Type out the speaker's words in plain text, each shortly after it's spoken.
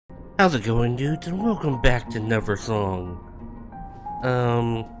How's it going, dudes? And welcome back to Neversong.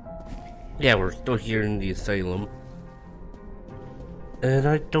 Yeah, we're still here in the asylum. And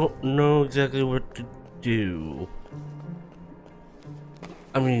I don't know exactly what to do.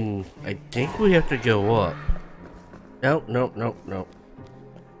 I mean, I think we have to go up. Nope.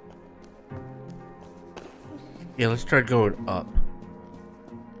 Yeah, let's try going up.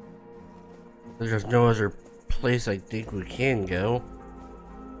 There's no other place I think we can go.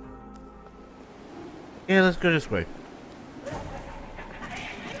 Yeah, let's go this way.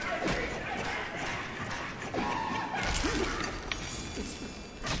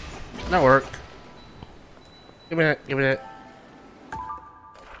 That worked. Give me that.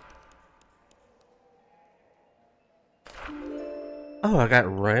 Oh, I got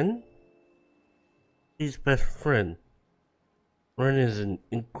Ren? His best friend. Ren is an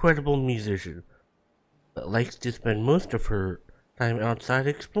incredible musician, but likes to spend most of her time outside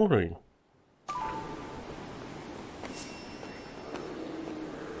exploring.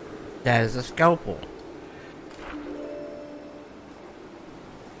 That is a scalpel.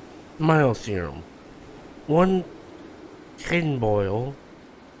 Smile serum. 1 tin boil.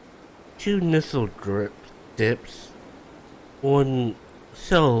 2 Nissel dips. 1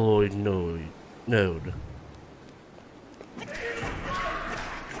 celluloid node.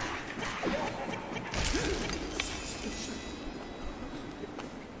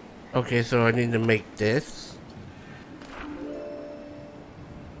 Okay, so I need to make this.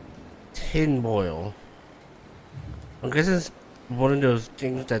 Tin boil. I guess it's one of those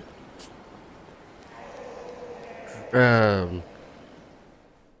things that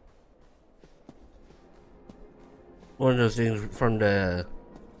one of those things from the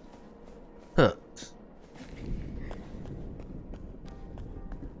hooks.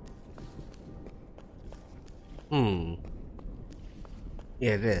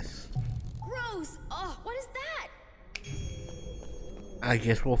 Yeah, this. Gross! Oh, what is that? I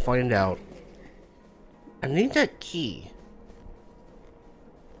guess we'll find out. I need that key.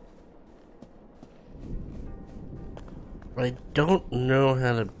 I don't know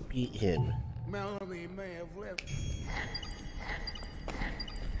how to beat him. Melanie may have left.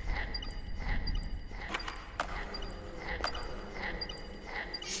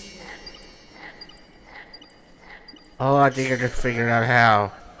 Oh, I think I just figured out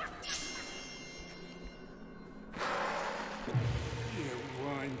how. You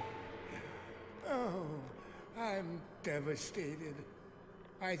won. Oh, I'm devastated.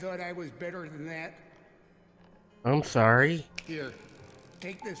 I thought I was better than that. I'm sorry. Here,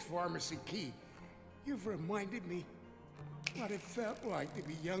 take this pharmacy key. You've reminded me what it felt like to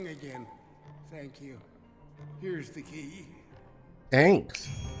be young again. Thank you. Here's the key. Thanks.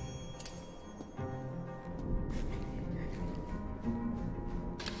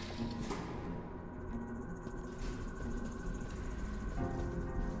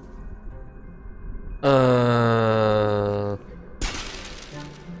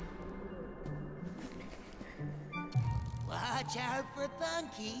 Watch out for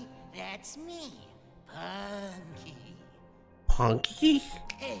Punky. That's me, Punky. Punky?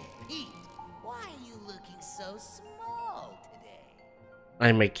 Hey, Pete, why are you looking so small today?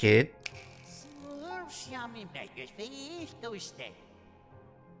 I'm a kid. Show me make your face go stay.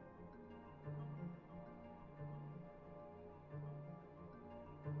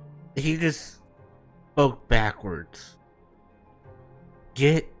 He just spoke backwards.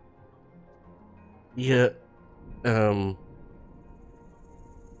 Get your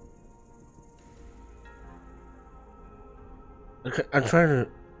okay, I'm trying to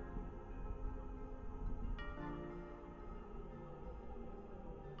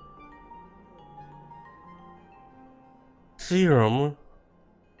serum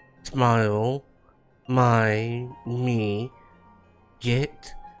smile me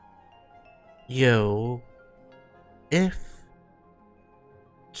get yo if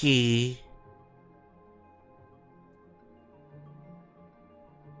key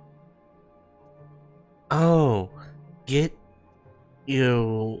get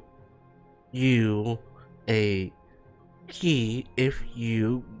you a key if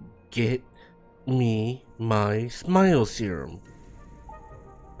you get me my smile serum.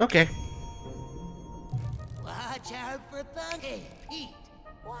 Okay. Watch out for Punky. Hey, Pete,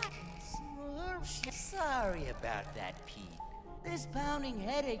 what? Sorry about that, Pete. This pounding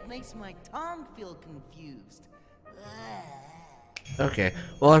headache makes my tongue feel confused. Okay.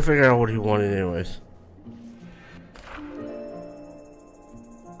 Well, I figured out what he wanted anyways.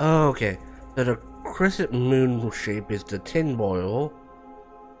 Okay. So the crescent moon shape is the tin boil.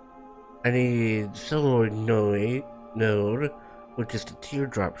 I need celluloid node, which is the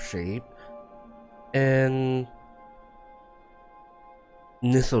teardrop shape, and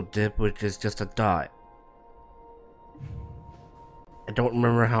Nissel Dip, which is just a dot. I don't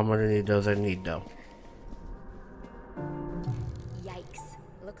remember how many of those I need though. Yikes.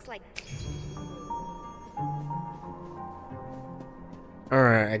 Looks like...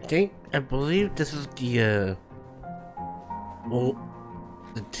 Alright, I believe this is the, well,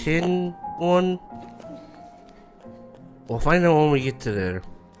 the tin one. We'll find out when we get to there.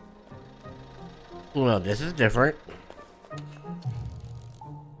 Well, this is different.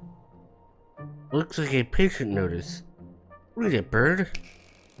 Looks like a patient notice. Read it, bird.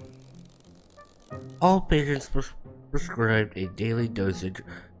 All patients prescribed a daily dosage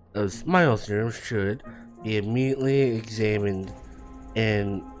of smile serum should be immediately examined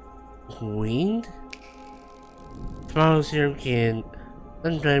and weaned. Smile serum can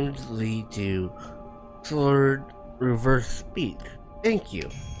sometimes lead to slurred reverse speech. Thank you.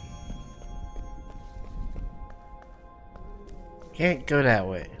 Can't go that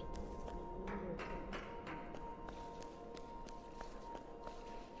way.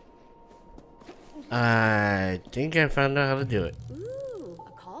 I think I found out how to do it. Ooh,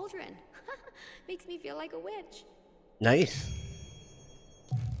 a cauldron. Makes me feel like a witch. Nice.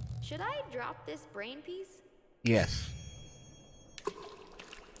 Should I drop this brain piece? Yes.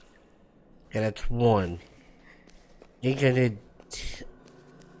 Okay, that's one. Think I need...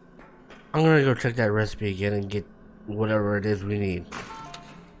 I'm gonna go check that recipe again and get whatever it is we need.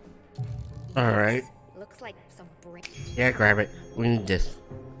 Alright. Looks like some brain. Yeah, grab it. We need this.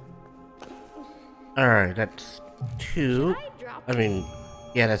 Alright, that's two.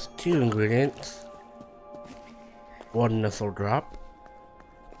 Yeah, that's 2 ingredients. 1 Nissel drop.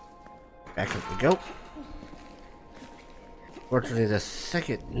 Back up we go. Fortunately, the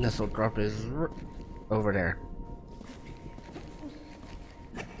second Nissel drop is over there.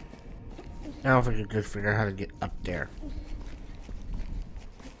 Now if we could just figure out how to get up there.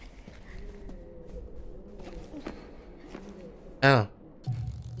 Oh.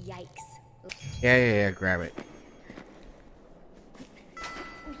 Yikes. Yeah, grab it.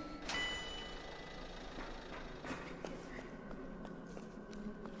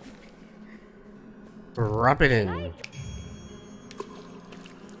 Drop it in.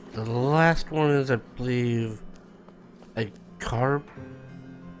 The last one is, I believe, a carboy.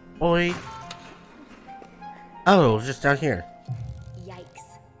 Oh, it was just down here.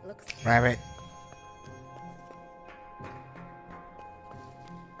 Yikes. Looks. Grab it.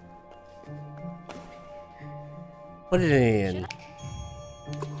 Put it in.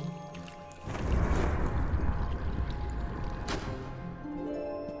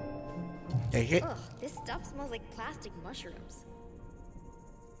 Take it. Ugh, this stuff smells like plastic mushrooms.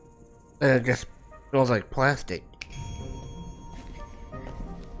 It just smells like plastic.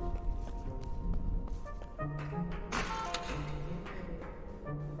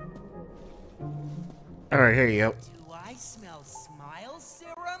 Alright, here you go. Do I smell smile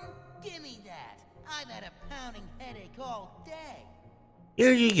serum? Gimme that. I've had a pounding headache all day.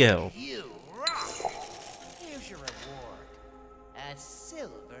 Here you go. You rock. Here's your reward. A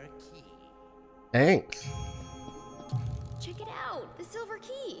silver key. Thanks. Check it out. The silver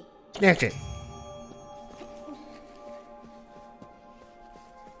key. Snatch it.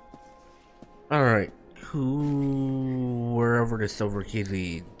 Alright. Wherever the silver key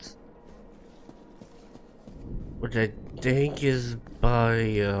leads. Which I think is by,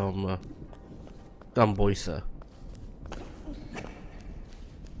 Gumboisa.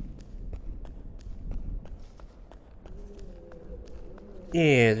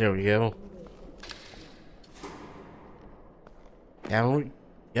 Yeah, there we go. Down we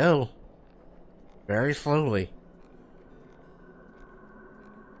go. Very slowly.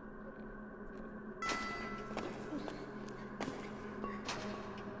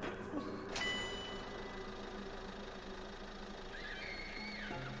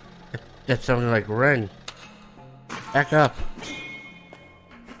 That sounded like Ren. Back up.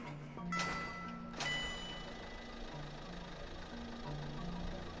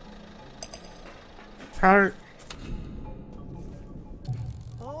 Part.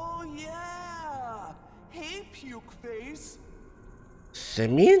 Oh yeah! Hey, puke face.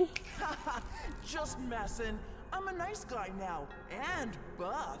 Simeon? Just messing. I'm a nice guy now, and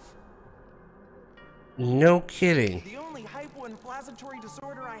buff. No kidding. The only hypoinflammatory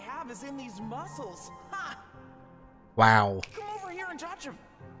disorder I have is in these muscles. Ha! Wow. Come over here and touch them.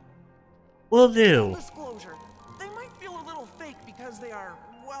 Will do. Disclosure, they might feel a little fake because they are,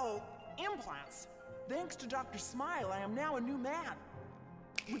 well, implants. Thanks to Dr. Smile, I am now a new man.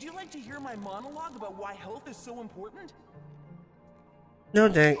 Would you like to hear my monologue about why health is so important? No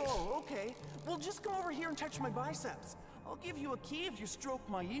thanks. Oh, okay. Well, just come over here and touch my biceps. I'll give you a key if you stroke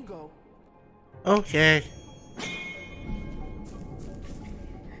my ego. Okay.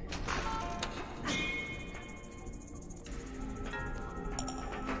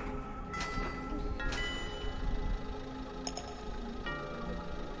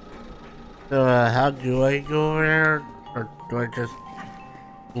 So, how do I go over there? Or do I just...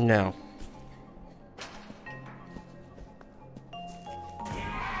 No.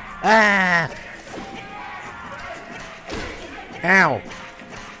 Ah! Ow!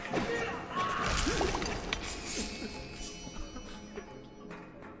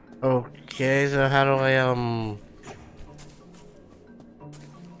 Okay, so how do I,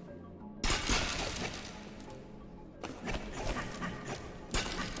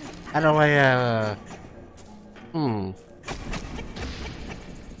 How do I,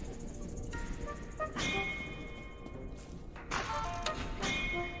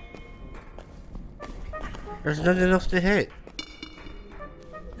 There's nothing else to hit.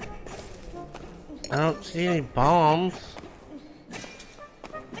 I don't see any bombs.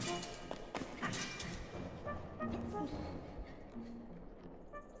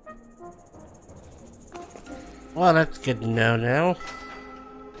 Well, that's good to know now.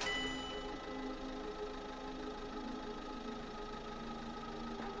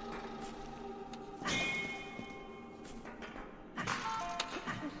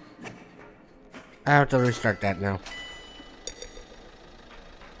 I have to restart that now.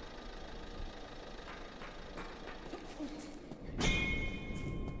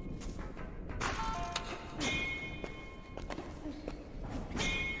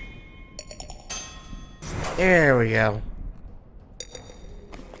 There we go.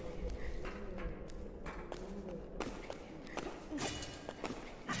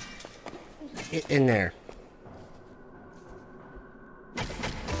 Get in there.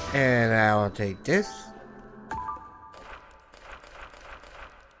 And I will take this.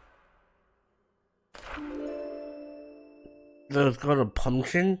 So it's called a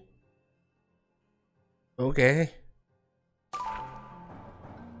pumpkin? Okay.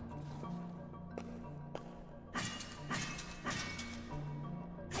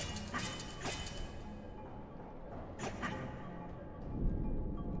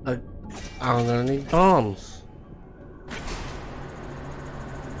 I'm gonna need bombs.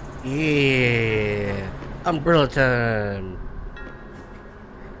 Yeah. Umbrella time.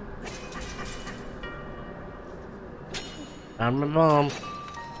 I'm a bomb.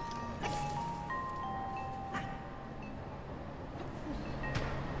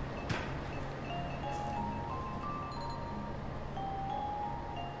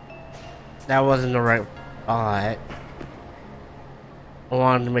 That wasn't the right spot. I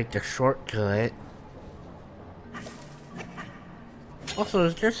wanted to make the shortcut. Also,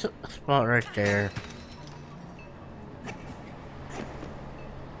 is there a spot right there?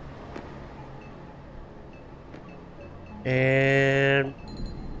 And...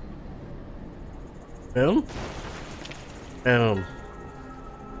 boom? Boom.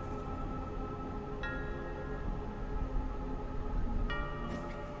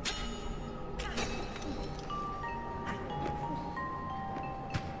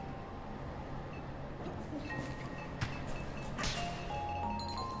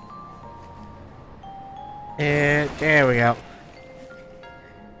 And there we go.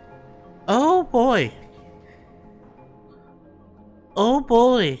 Oh boy. Oh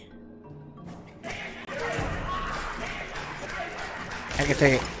boy. I can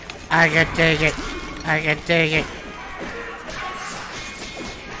take it. I can take it. I can take it.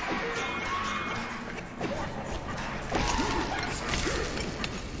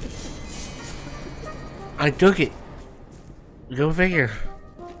 I took it. Go figure.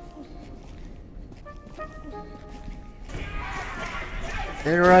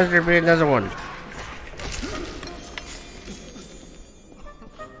 Didn't realize there'd be another one.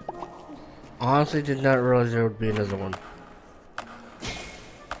 Honestly, did not realize there would be another one.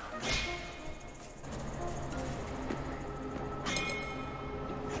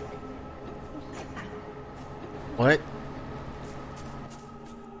 What?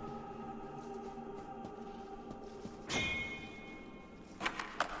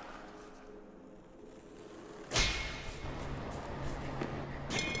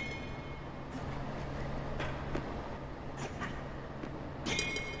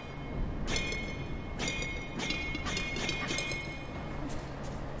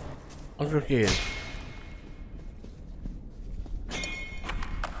 I'm confused.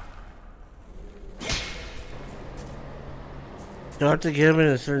 Do I have to get them in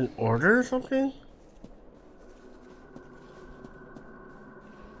a certain order or something?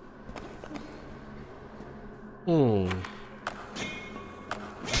 Hmm.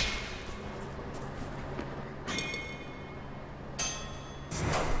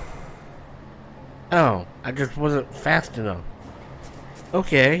 Oh, I just wasn't fast enough.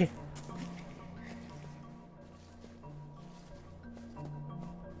 Okay.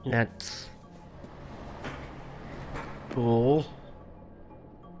 That's cool.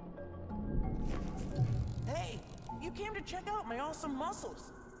 Hey, you came to check out my awesome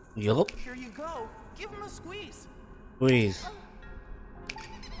muscles. Yup. Here you go. Give them a squeeze. Please.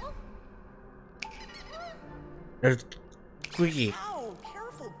 There's Squeaky. Ow,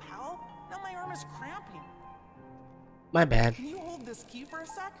 careful, pal. Now my arm is cramping. My bad. Can you hold this key for a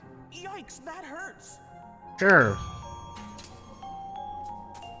sec? Yikes, that hurts. Sure.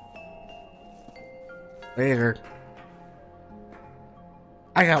 Later.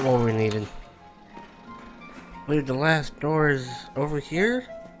 I got what we needed. Wait, the last door is over here?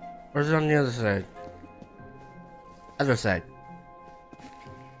 Or is it on the other side? Other side.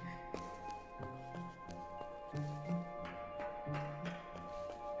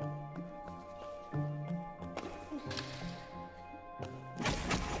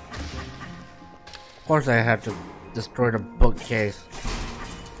 Of course I have to destroy the bookcase.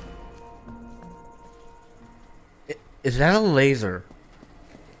 Is that a laser?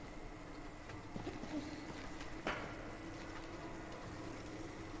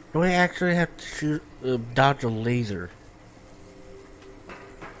 Do I actually have to shoot, dodge a laser?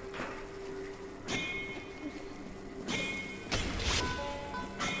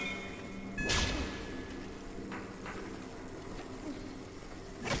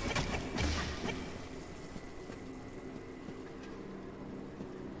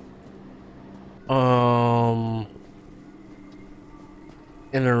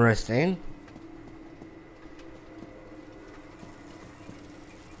 Interesting.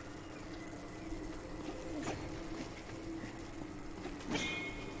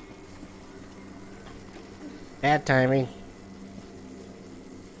 Bad timing.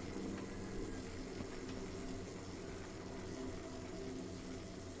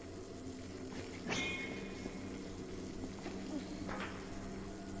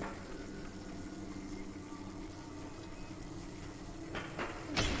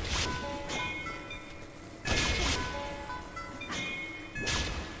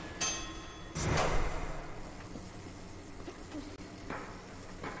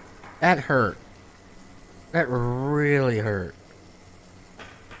 That hurt. That really hurt.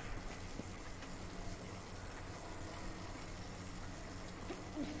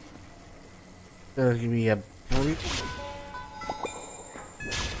 There's gonna be a brief...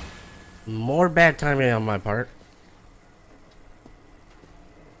 More bad timing on my part.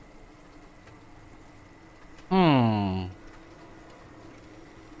 Hmm.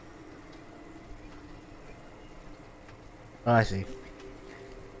 Oh, I see.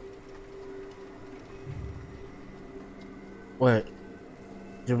 What?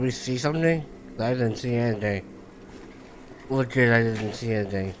 Did we see something? I didn't see anything. Legit, I didn't see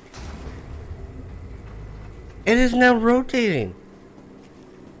anything. It is now rotating.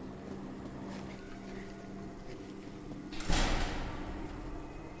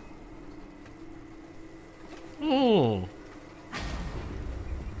 Hmm.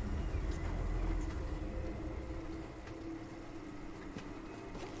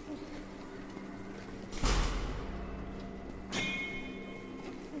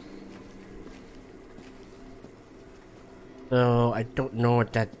 So, I don't know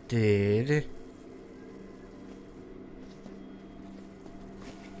what that did.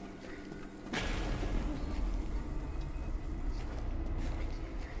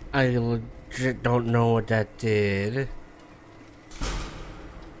 I legit don't know what that did.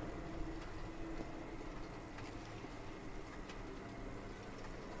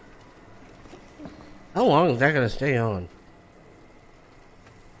 How long is that gonna stay on?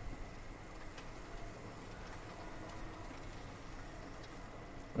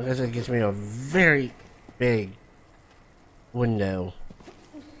 I guess it gives me a very big window.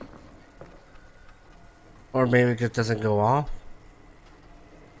 Or maybe it just doesn't go off.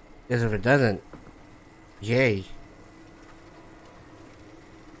 Because if it doesn't, yay.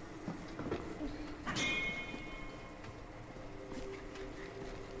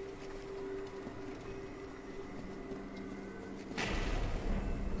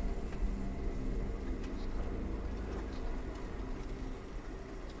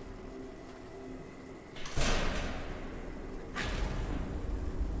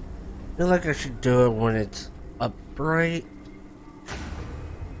 I feel like I should do it when it's upright.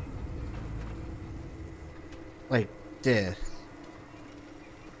 Like this.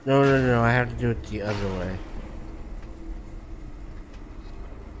 No, I have to do it the other way.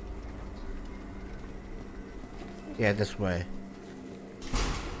 Yeah, this way.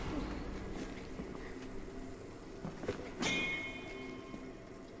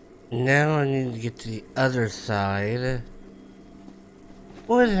 Now I need to get to the other side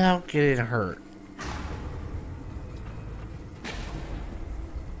without getting hurt.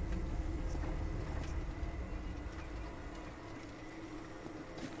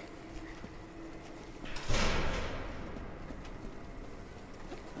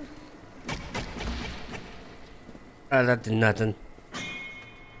 Oh, that did nothing.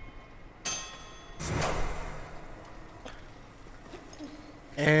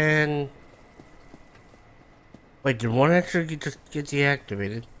 And wait, did one actually just get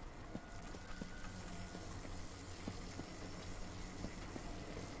deactivated?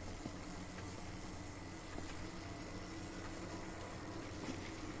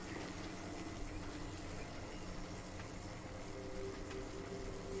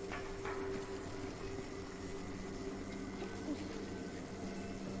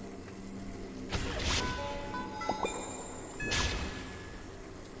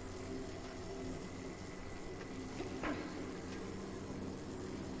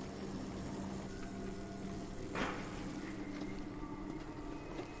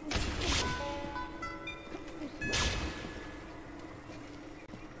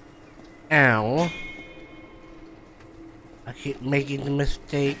 Ow. I keep making the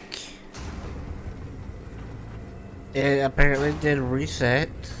mistake. It apparently did reset.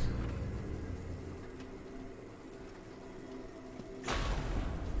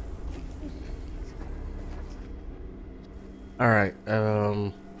 Alright,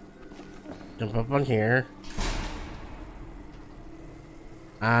 jump up on here.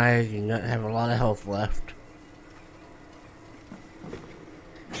 I do not have a lot of health left.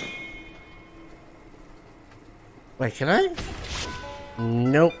 Wait, can I?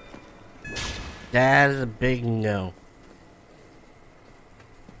 Nope. That is a big no.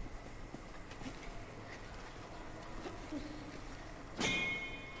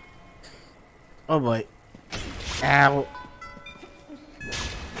 Oh boy. Ow.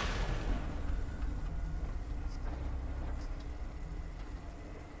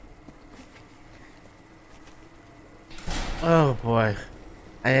 Oh boy.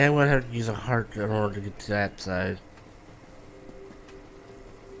 I am gonna have to use a heart in order to get to that side.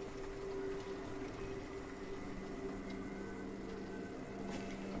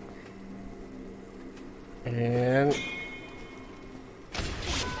 And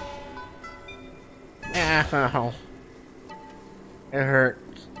ow. It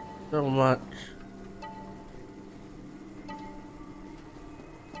hurts so much.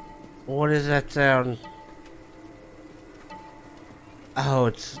 What is that sound? Oh,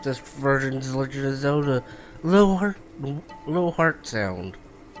 it's this version's Legend of Zelda low heart sound.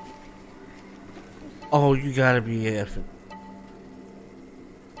 Oh, you gotta be effing.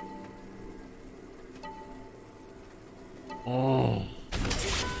 Oh.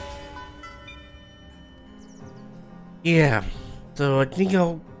 Yeah, so I think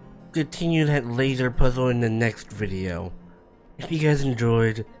I'll continue that laser puzzle in the next video. If you guys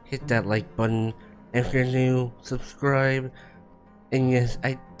enjoyed, hit that like button. If you're new, subscribe. And yes,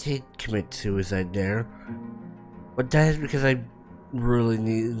 I did commit suicide there. But that is because I really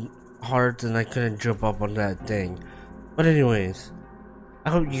needed hearts and I couldn't jump up on that thing. But anyways,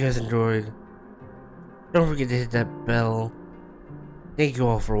 I hope you guys enjoyed. Don't forget to hit that bell. Thank you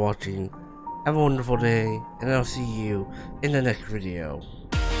all for watching. Have a wonderful day, and I'll see you in the next video.